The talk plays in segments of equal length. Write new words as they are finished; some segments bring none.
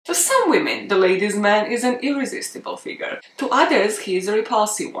women, the ladies' man is an irresistible figure. To others, he is a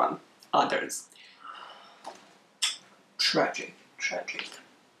repulsive one. Others. Tragic, tragic.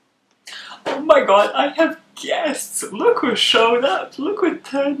 Oh my god, I have guests! Look who showed up! Look who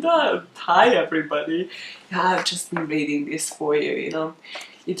turned up! Hi everybody! Yeah, I've just been reading this for you, you know.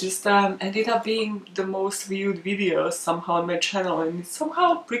 It just ended up being the most viewed video somehow on my channel, and it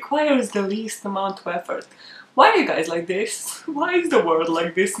somehow requires the least amount of effort. Why are you guys like this? Why is the world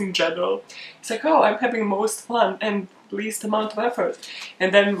like this in general? It's like, oh, I'm having most fun and least amount of effort.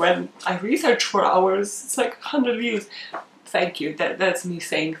 And then when I research for hours, it's like 100 views. Thank you. That's me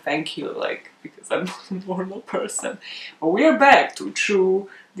saying thank you, like, because I'm not a normal person. But we are back to True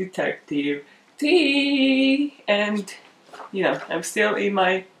Detective tea, and you know, I'm still in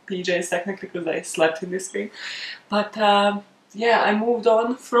my PJs technically because I slept in this thing. But yeah, I moved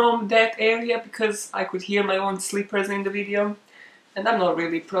on from that area because I could hear my own slippers in the video, and I'm not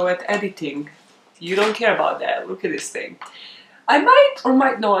really pro at editing. You don't care about that. Look at this thing. I might or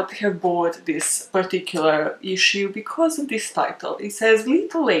might not have bought this particular issue because of this title. It says,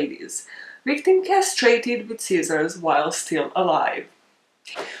 "Little Ladies, victim castrated with scissors while still alive."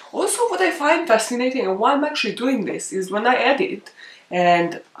 Also, what I find fascinating and why I'm actually doing this is when I edit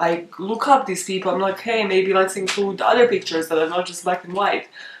and I look up these people, I'm like, hey, maybe let's include other pictures that are not just black and white.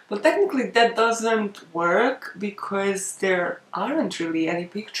 But technically that doesn't work because there aren't really any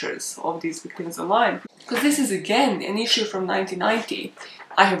pictures of these victims alive. Because this is again an issue from 1990.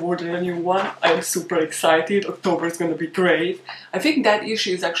 I have ordered a new one. I'm super excited. October is going to be great. I think that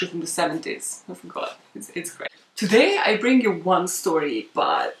issue is actually from the 70s. I forgot. It's great. Today I bring you one story,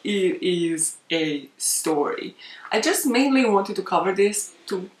 but it is a story. I just mainly wanted to cover this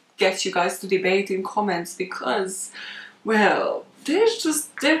to get you guys to debate in comments because, well,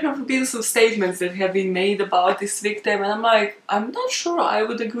 there have been some statements that have been made about this victim, and I'm like, I'm not sure I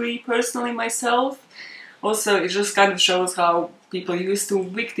would agree personally myself. Also, it just kind of shows how people used to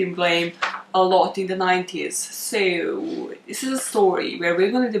victim blame a lot in the 90s. So, this is a story where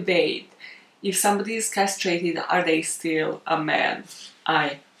we're going to debate if somebody is castrated, are they still a man?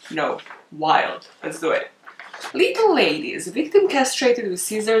 I know. Wild. Let's do it. Little Ladies, victim castrated with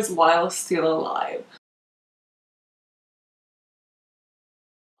scissors while still alive.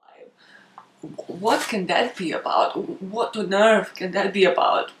 What can that be about? What on earth can that be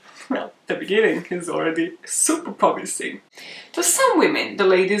about? Well, the beginning is already super promising. To some women, the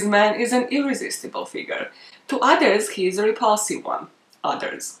ladies' man is an irresistible figure. To others, he is a repulsive one.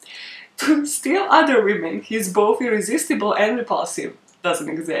 Others. To still other women, he is both irresistible and repulsive. Doesn't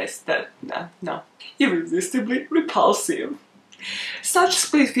exist. No. Irresistibly repulsive. Such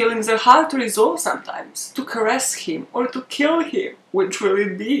split feelings are hard to resolve sometimes. To caress him or to kill him, which will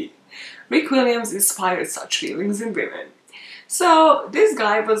it be? Rick Williams inspired such feelings in women. So this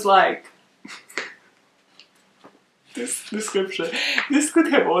guy was like, this description, this could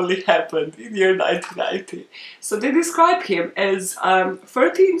have only happened in the year 1990. So they describe him as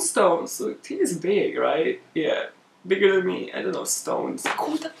 13 stones, so he is big, right? Yeah, bigger than me, I don't know, stones.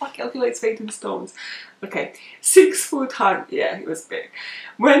 Who the fuck calculates weight in stones? Okay, 6 foot high, yeah, he was big.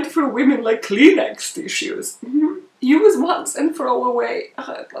 Went for women like Kleenex tissues. Use once and throw away.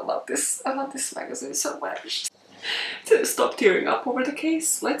 I love this magazine so much. To stop tearing up over the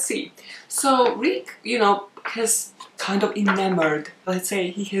case, let's see. So Rick, you know, has kind of enamored, let's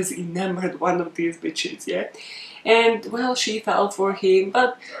say he has enamored one of these bitches, yeah? And, well, she fell for him,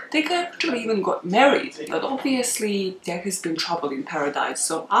 but they actually even got married. But obviously there has been trouble in paradise,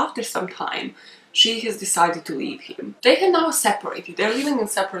 so after some time she has decided to leave him. They are now separated, they're living in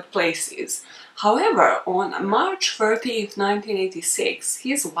separate places. However, on March 30th, 1986,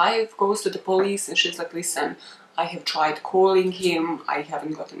 his wife goes to the police and she's like, listen, I have tried calling him, I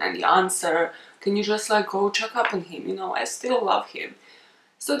haven't gotten any answer, can you just like go check up on him, you know, I still love him.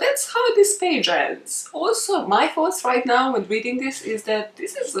 So that's how this page ends. Also, my thoughts right now when reading this is that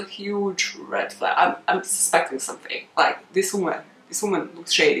this is a huge red flag. I'm suspecting something. Like, this woman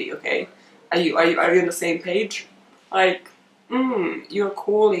looks shady, okay? Are you on the same page? Like, you're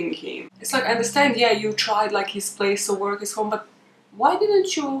calling him. It's like, I understand, yeah, you tried like his place of work, his home, but why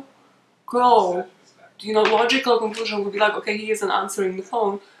didn't you go? You know, logical conclusion would be like, okay, he isn't answering the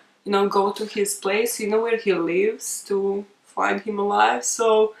phone, you know, go to his place, you know where he lives, to find him alive.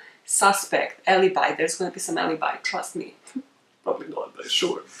 So, suspect, alibi, there's gonna be some alibi, trust me. Probably not, but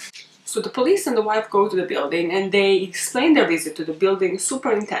sure. So the police and the wife go to the building and they explain their visit to the building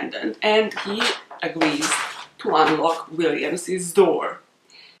superintendent, and he agrees to unlock Williams's door.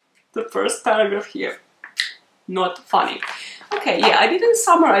 The first paragraph here, not funny. Okay, yeah, I didn't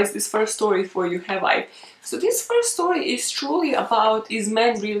summarize this first story for you, have I? So this first story is truly about, is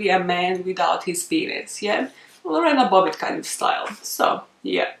man really a man without his penis? Yeah, Lorena Bobbitt kind of style. So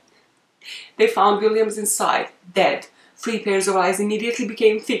yeah, they found Williams inside, dead. 3 pairs of eyes immediately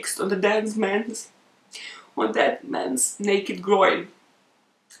became fixed on that man's naked groin.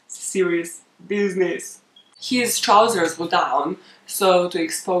 It's serious business. His trousers were down, so to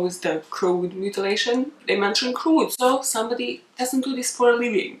expose the crude mutilation, they mentioned crude, so somebody doesn't do this for a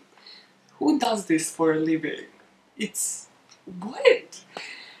living. Who does this for a living? It's... what?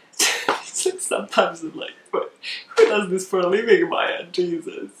 It's like sometimes I'm like, what? Who does this for a living, Maja?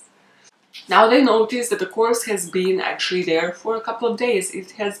 Jesus. Now they notice that the corpse has been actually there for a couple of days.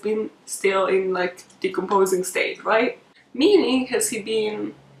 It has been still in like decomposing state, right? Meaning, has he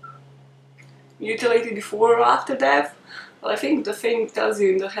been mutilated before or after death? Well, I think the thing tells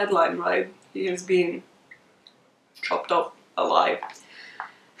you in the headline, right? He has been chopped off alive.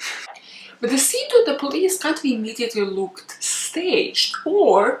 But the scene to the police kind of immediately looked staged,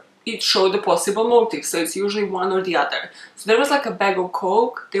 or it showed a possible motive, so it's usually one or the other. So there was like a bag of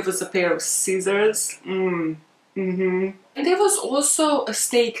coke, there was a pair of scissors, and there was also a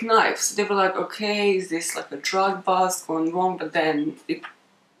steak knife. So they were like, okay, is this like a drug bust gone wrong? But then it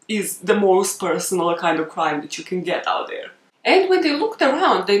is the most personal kind of crime that you can get out there. And when they looked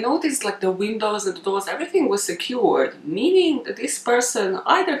around, they noticed like the windows and the doors, everything was secured, meaning that this person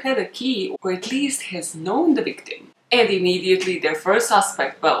either had a key or at least has known the victim. And immediately their first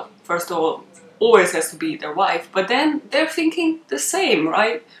suspect, well, first of all, always has to be their wife, but then they're thinking the same,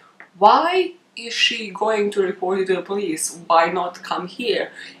 right? Why is she going to report it to the police? Why not come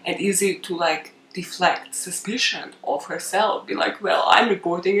here? And is it to like deflect suspicion of herself? Be like, well, I'm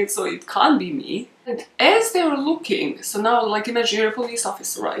reporting it, so it can't be me. And as they were looking, so now like imagine you're a police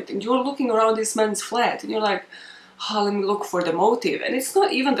officer, right? And you're looking around this man's flat and you're like, oh, let me look for the motive. And it's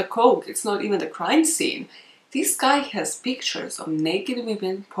not even the coke, it's not even the crime scene. This guy has pictures of naked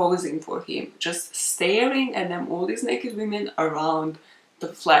women posing for him, just staring at them, all these naked women around the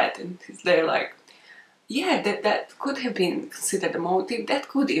flat, and they're like, yeah, that could have been considered a motive, that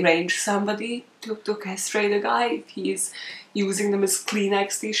could arrange somebody to castrate a guy if he's using them as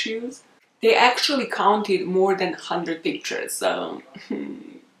Kleenex tissues. They actually counted more than 100 pictures, so,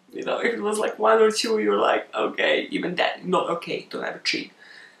 you know, if it was like 1 or 2, you're like, okay, even that, not okay, don't ever cheat.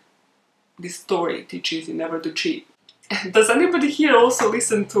 This story teaches you never to cheat. Does anybody here also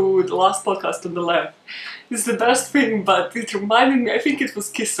listen to the last podcast on the left? It's the best thing, but it reminded me, I think it was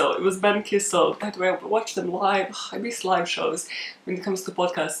Kissel, it was Ben Kissel. By the way, I watched them live. I miss live shows when it comes to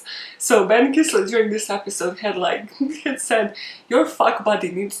podcasts. So Ben Kissel during this episode had like, he had said, your fuck buddy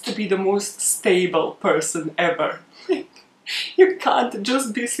needs to be the most stable person ever. You can't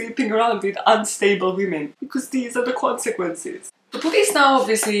just be sleeping around with unstable women, because these are the consequences. The police now,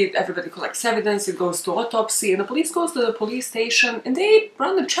 obviously, everybody collects evidence, it goes to autopsy, and the police goes to the police station and they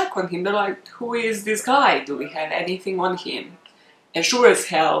run a check on him. They're like, who is this guy? Do we have anything on him? And sure as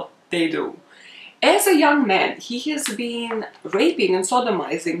hell, they do. As a young man, he has been raping and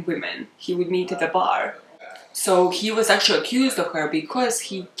sodomizing women he would meet at a bar. So he was actually accused of her because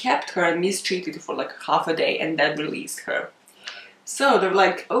he kept her and mistreated her for like half a day and then released her. So they're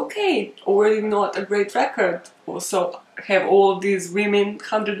like, okay, already not a great record. Also have all these women,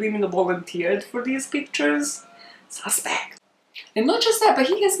 100 women volunteered for these pictures. Suspect. And not just that, but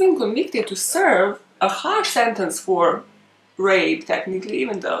he has been convicted to serve a harsh sentence for rape, technically,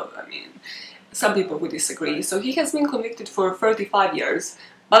 even though, I mean, some people would disagree. So he has been convicted for 35 years,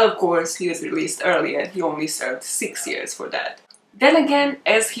 but of course he was released early and he only served 6 years for that. Then again,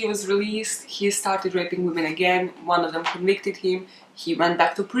 as he was released, he started raping women again. One of them convicted him. He went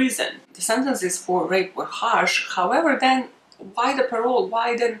back to prison. The sentences for rape were harsh. However, then, why the parole?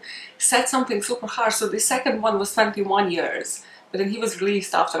 Why then set something super harsh? So the second one was 21 years, but then he was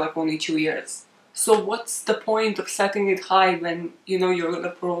released after like only 2 years. So what's the point of setting it high when, you know, you're gonna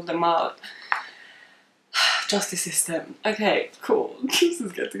parole them out? Justice system. Okay, cool. This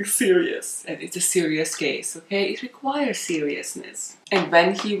is getting serious. And it's a serious case, okay? It requires seriousness. And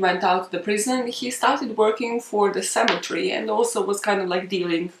when he went out of the prison, he started working for the cemetery and also was kind of like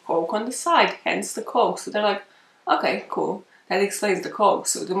dealing coke on the side, hence the coke. So they're like, okay, cool. That explains the coke.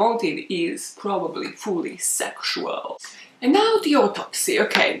 So the motive is probably fully sexual. And now the autopsy.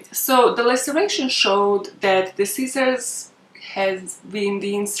 Okay, so the laceration showed that the scissors has been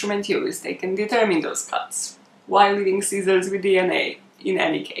the instrument used. They can determine those cuts while leaving scissors with DNA in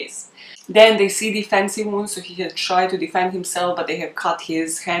any case. Then they see defensive wounds, so he had tried to defend himself, but they have cut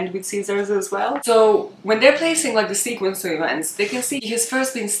his hand with scissors as well. So when they're placing like the sequence of events, they can see he has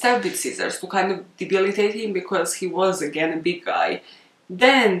first been stabbed with scissors to kind of debilitate him because he was again a big guy.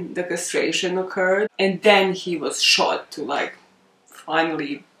 Then the castration occurred, and then he was shot to like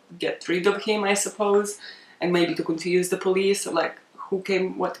finally get rid of him, I suppose, and maybe to confuse the police, or like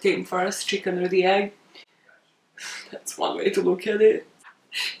what came first, chicken or the egg. That's one way to look at it.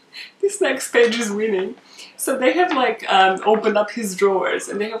 This next page is winning. So they have like opened up his drawers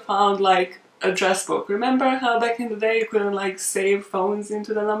and they have found like address book. Remember how back in the day you couldn't like save phones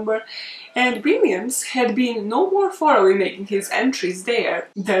into the number? And Williams had been no more thorough in making his entries there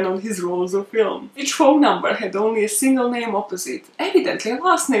than on his rolls of film. Each phone number had only a single name opposite. Evidently,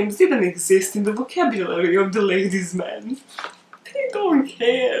 last names didn't exist in the vocabulary of the ladies' man. They don't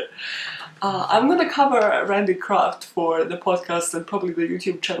care. I'm gonna cover Randy Kraft for the podcast and probably the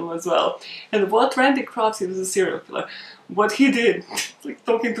YouTube channel as well. And what Randy Kraft, he was a serial killer. What he did, like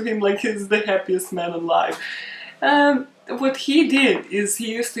talking to him like he's the happiest man alive. What he did is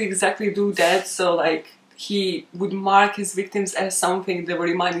he used to exactly do that. So like he would mark his victims as something that were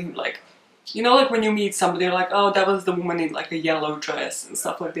reminding him, like, you know, like when you meet somebody, you're like, oh, that was the woman in like a yellow dress and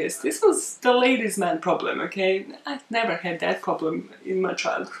stuff like this. This was the ladies' man problem, okay? I've never had that problem in my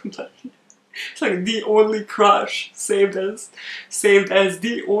childhood. It's like the only crush, saved as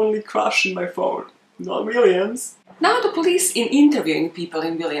the only crush in my phone. Not Williams. Now the police, in interviewing people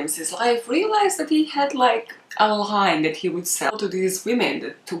in Williams's life, realized that he had like a line that he would sell to these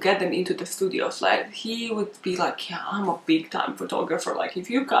women to get them into the studio flat. He would be like, yeah, I'm a big time photographer, like if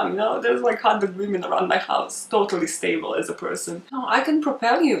you come, you know, there's like 100 women around my house, totally stable as a person. No, I can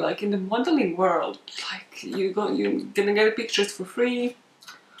propel you like in the modeling world, like you're gonna get pictures for free.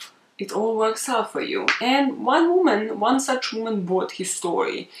 It all works out for you. And one such woman bought his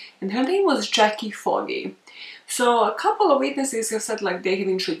story, and her name was Jackie Foggy. So a couple of witnesses have said like they have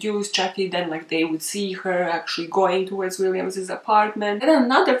introduced Jackie, then like they would see her actually going towards Williams's apartment. And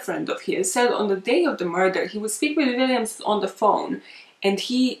another friend of his said on the day of the murder he would speak with Williams on the phone, and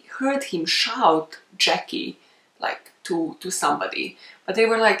he heard him shout Jackie like to somebody. But they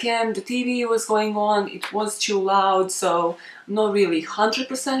were like, yeah, the TV was going on, it was too loud, so I'm not really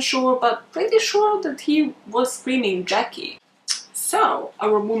 100% sure, but pretty sure that he was screaming Jackie. So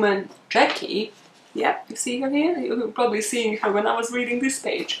our woman Jackie, yeah, you see her here? You're probably seeing her when I was reading this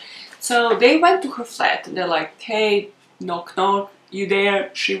page. So they went to her flat and they're like, hey, knock knock, you there?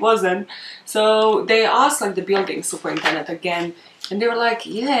 She wasn't. So they asked like the building superintendent again, and they were like,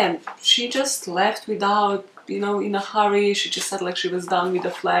 yeah, she just left without, you know, in a hurry. She just said like she was done with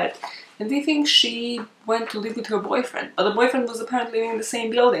the flat, and they think she went to live with her boyfriend, but the boyfriend was apparently living in the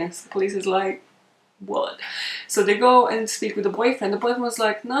same building. So the police is like, what? So they go and speak with the boyfriend. The boyfriend was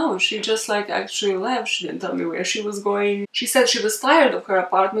like, no, she just like actually left. She didn't tell me where she was going. She said she was tired of her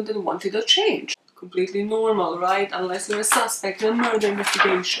apartment and wanted a change. Completely normal, right? Unless you're a suspect in a murder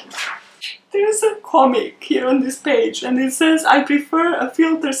investigation. There's a comic here on this page, and it says, I prefer a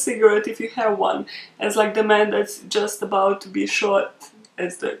filter cigarette if you have one, as like the man that's just about to be shot,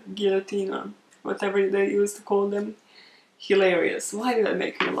 as the guillotine or whatever they used to call them. Hilarious. Why did that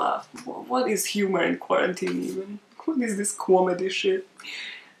make me laugh? What is humor in quarantine even? What is this comedy shit?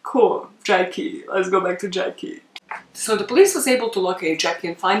 Cool. Jackie. Let's go back to Jackie. So the police was able to locate Jackie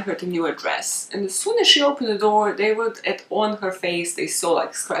and find her at a new address. And as soon as she opened the door, they would, on her face, they saw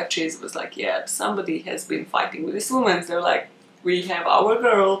like scratches. It was like, yeah, somebody has been fighting with this woman. They're like, we have our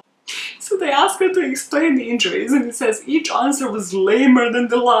girl. So they asked her to explain the injuries, and it says each answer was lamer than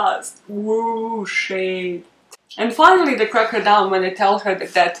the last. Woo, shade. And finally they crack her down when they tell her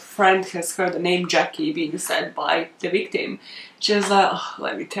that that friend has heard the name Jackie being said by the victim. She's like, oh,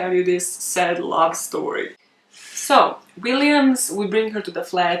 let me tell you this sad love story. So Williams would bring her to the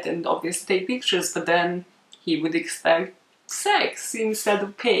flat and obviously take pictures, but then he would expect sex instead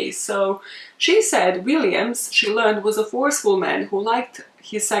of pay. So she said Williams, she learned, was a forceful man who liked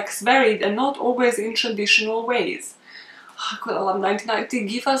his sex varied and not always in traditional ways. Oh, God, I love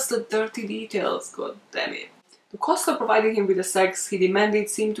 1990, give us the dirty details, god damn it. The cost of providing him with the sex he demanded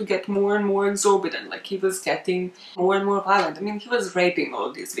seemed to get more and more exorbitant, like he was getting more and more violent. I mean, he was raping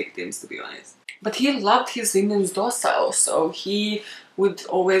all these victims, to be honest. But he loved his women's docile, so he would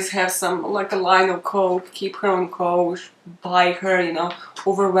always have some, like a line of coke, keep her on coke, buy her, you know,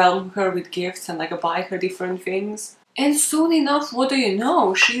 overwhelm her with gifts and like buy her different things. And soon enough, what do you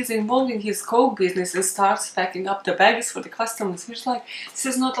know, she's involved in his coke business and starts packing up the bags for the customers. She's like, this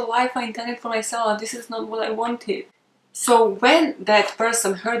is not the life I intended for myself, this is not what I wanted. So when that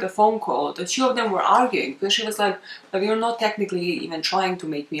person heard the phone call, the two of them were arguing, because she was like, but you're not technically even trying to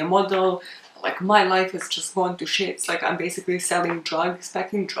make me a model, like my life is just gone to shit. It's like I'm basically selling drugs,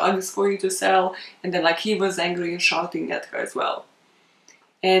 packing drugs for you to sell, and then like he was angry and shouting at her as well.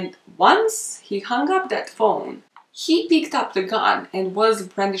 And once he hung up that phone, He picked up the gun and was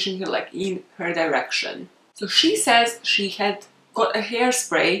brandishing it like in her direction. So she says she had got a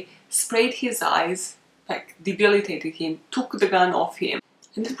hairspray, sprayed his eyes, like debilitated him, took the gun off him,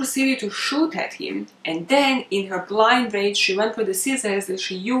 and then proceeded to shoot at him. And then, in her blind rage, she went with the scissors that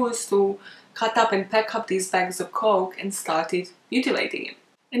she used to cut up and pack up these bags of coke and started mutilating him.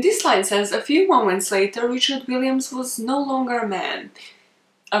 And this line says, a few moments later, Richard Williams was no longer a man.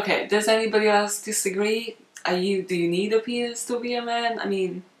 Okay, does anybody else disagree? Do you need a penis to be a man? I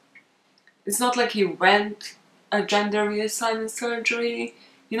mean, it's not like he went a gender reassignment surgery.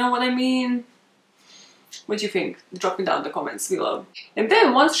 You know what I mean? What do you think? Drop it down in the comments below. And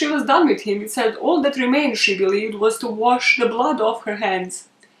then, once she was done with him, it said all that remained, she believed, was to wash the blood off her hands.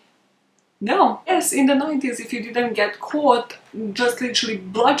 No. Yes, in the 90s, if you didn't get caught just literally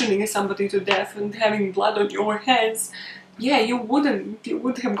bludgeoning somebody to death and having blood on your hands, yeah, you would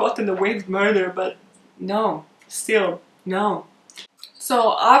have gotten away with murder, but no, still, no.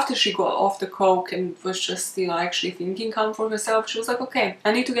 So after she got off the coke and was just, you know, actually thinking calm for herself, she was like, okay,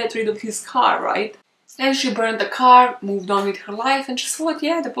 I need to get rid of his car, right? And she burned the car, moved on with her life, and just thought,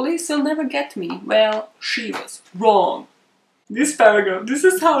 yeah, the police will never get me. Well, she was wrong. This paragraph, this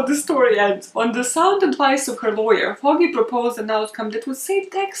is how the story ends. On the sound advice of her lawyer, Foggy proposed an outcome that would save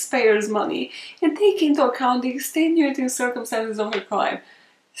taxpayers' money and take into account the extenuating circumstances of her crime.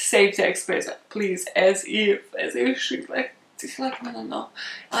 Save taxpayers, please, as if she's like, no,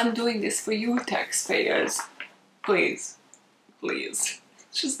 I'm doing this for you, taxpayers. Please, please.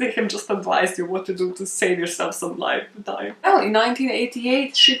 They can just advise you what to do to save yourself some time. Well, in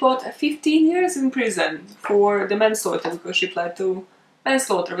 1988, she got 15 years in prison for the manslaughter because she pled to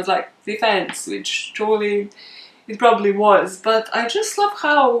manslaughter. It was like defense, which truly it probably was. But I just love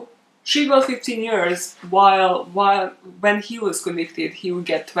how she got 15 years while when he was convicted, he would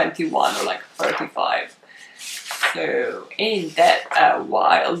get 21 or like 35. So ain't that a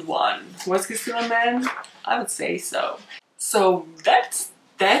wild one? Was he still a man? I would say so. So that's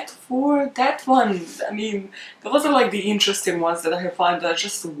that for that one. I mean, those are like the interesting ones that I have found that are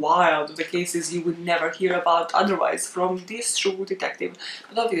just wild, the cases you would never hear about otherwise from this true detective.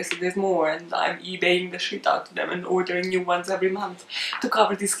 But obviously there's more, and I'm eBaying the shit out of them and ordering new ones every month to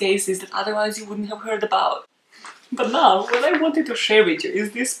cover these cases that otherwise you wouldn't have heard about. But now, what I wanted to share with you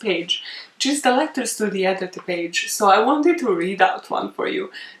is this page, which is the letters to the editor page. So I wanted to read out one for you.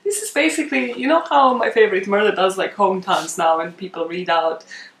 This is basically, you know how my favorite murder does like hometowns now, and people read out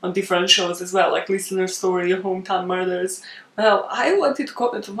on different shows as well, like Listener Story, Hometown Murders. Well, I wanted to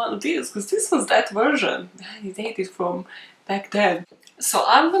comment on one of these, because this was that version. It dated from back then. So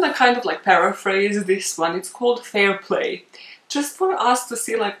I'm gonna kind of like paraphrase this one. It's called Fair Play. Just for us to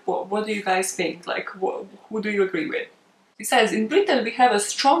see, like, what do you guys think? Like, who do you agree with? It says, in Britain we have a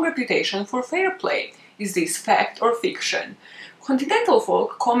strong reputation for fair play. Is this fact or fiction? Continental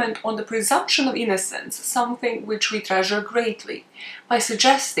folk comment on the presumption of innocence, something which we treasure greatly, by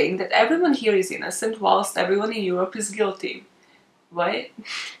suggesting that everyone here is innocent whilst everyone in Europe is guilty. What?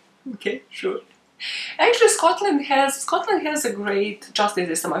 Okay, sure. Actually, Scotland has a great justice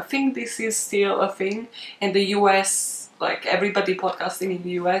system. I think this is still a thing, and the US, like everybody podcasting in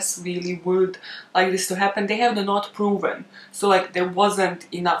the US really would like this to happen. They have the not proven. So like there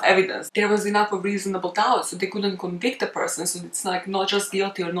wasn't enough evidence. There was enough of reasonable doubt, so they couldn't convict a person. So it's like not just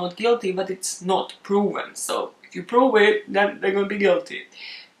guilty or not guilty, but it's not proven. So if you prove it, then they're gonna be guilty.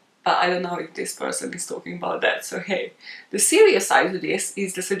 But I don't know if this person is talking about that, so hey. The serious side to this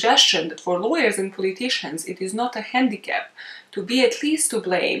is the suggestion that for lawyers and politicians it is not a handicap to be at least to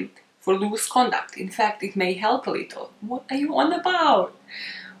blame for loose conduct. In fact, it may help a little. What are you on about?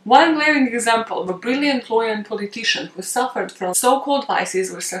 One glaring example of a brilliant lawyer and politician who suffered from so-called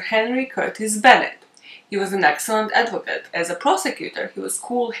vices was Sir Henry Curtis Bennet. He was an excellent advocate. As a prosecutor, he was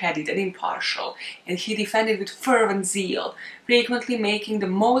cool-headed and impartial, and he defended with fervent zeal, frequently making the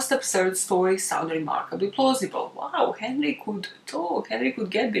most absurd stories sound remarkably plausible. Wow, Henry could talk, Henry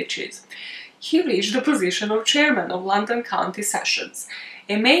could get bitches. He reached the position of chairman of London County Sessions,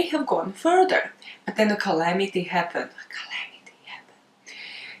 and may have gone further, but then a calamity happened.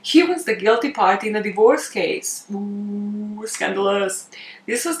 He was the guilty party in a divorce case. Ooh, scandalous.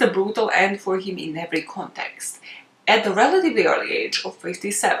 This was the brutal end for him in every context. At the relatively early age of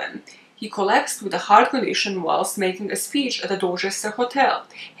 57, he collapsed with a heart condition whilst making a speech at a Dorchester hotel,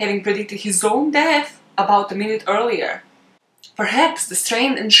 having predicted his own death about a minute earlier. Perhaps the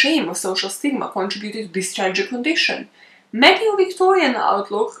strain and shame of social stigma contributed to this tragic condition. Many of Victorian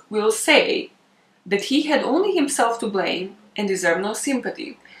outlook will say that he had only himself to blame and deserved no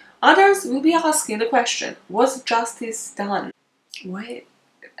sympathy. Others will be asking the question, was justice done? What?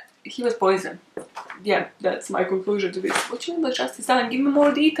 he was poisoned. Yeah, that's my conclusion to this. What do you mean by justice done? Give me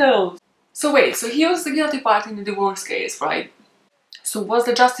more details. So wait, so he was the guilty party in the divorce case, right? So was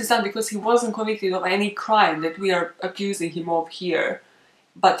the justice done because he wasn't convicted of any crime that we are accusing him of here,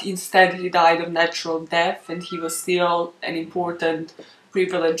 but instead he died of natural death and he was still an important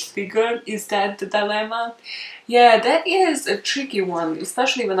privileged figure? Is that the dilemma? Yeah, that is a tricky one,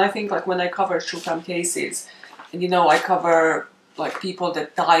 especially when I think like when I cover true crime cases, and you know, I cover like people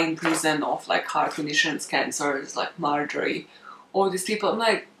that die in prison of like heart conditions, cancers, like Marjorie, all these people. I'm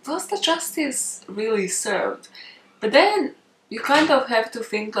like, was the justice really served? But then you kind of have to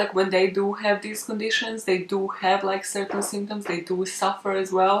think like when they do have these conditions, they do have like certain symptoms, they do suffer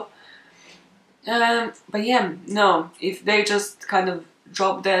as well. But yeah, no, if they just kind of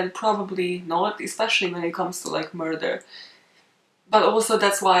drop dead, probably not, especially when it comes to like murder. But also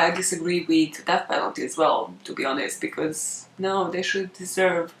that's why I disagree with death penalty as well, to be honest, because no, they should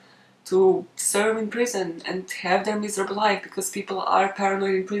deserve to serve in prison and have their miserable life, because people are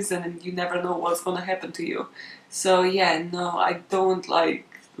paranoid in prison and you never know what's gonna happen to you. So yeah, no, I don't like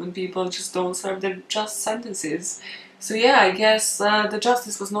when people just don't serve their just sentences. So yeah, I guess the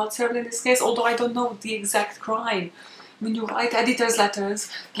justice was not served in this case, although I don't know the exact crime. When you write editor's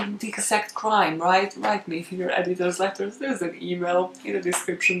letters, give the exact crime, right? Write me your editor's letters. There's an email in the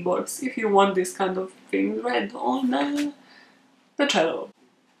description box if you want this kind of thing read on the channel.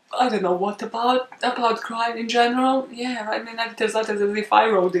 I don't know what about crime in general. Yeah, write me an editor's letters as if I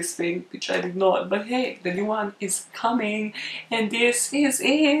wrote this thing, which I did not. But hey, the new one is coming, and this is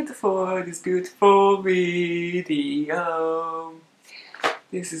it for this beautiful video.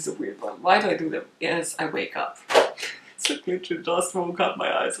 This is a weird one. Why do I do them as I wake up? It's like literally just woke up,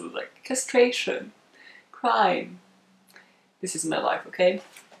 my eyes was like, castration, crime. This is my life, okay?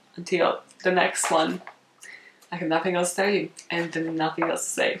 Until the next one, I have nothing else to tell you, and nothing else to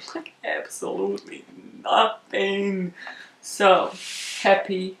say. Like, absolutely nothing. So,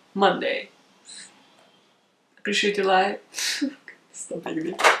 happy Monday. Appreciate your life. Stop taking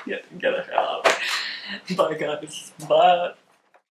me. Yeah, get the hell out. Bye guys. Bye.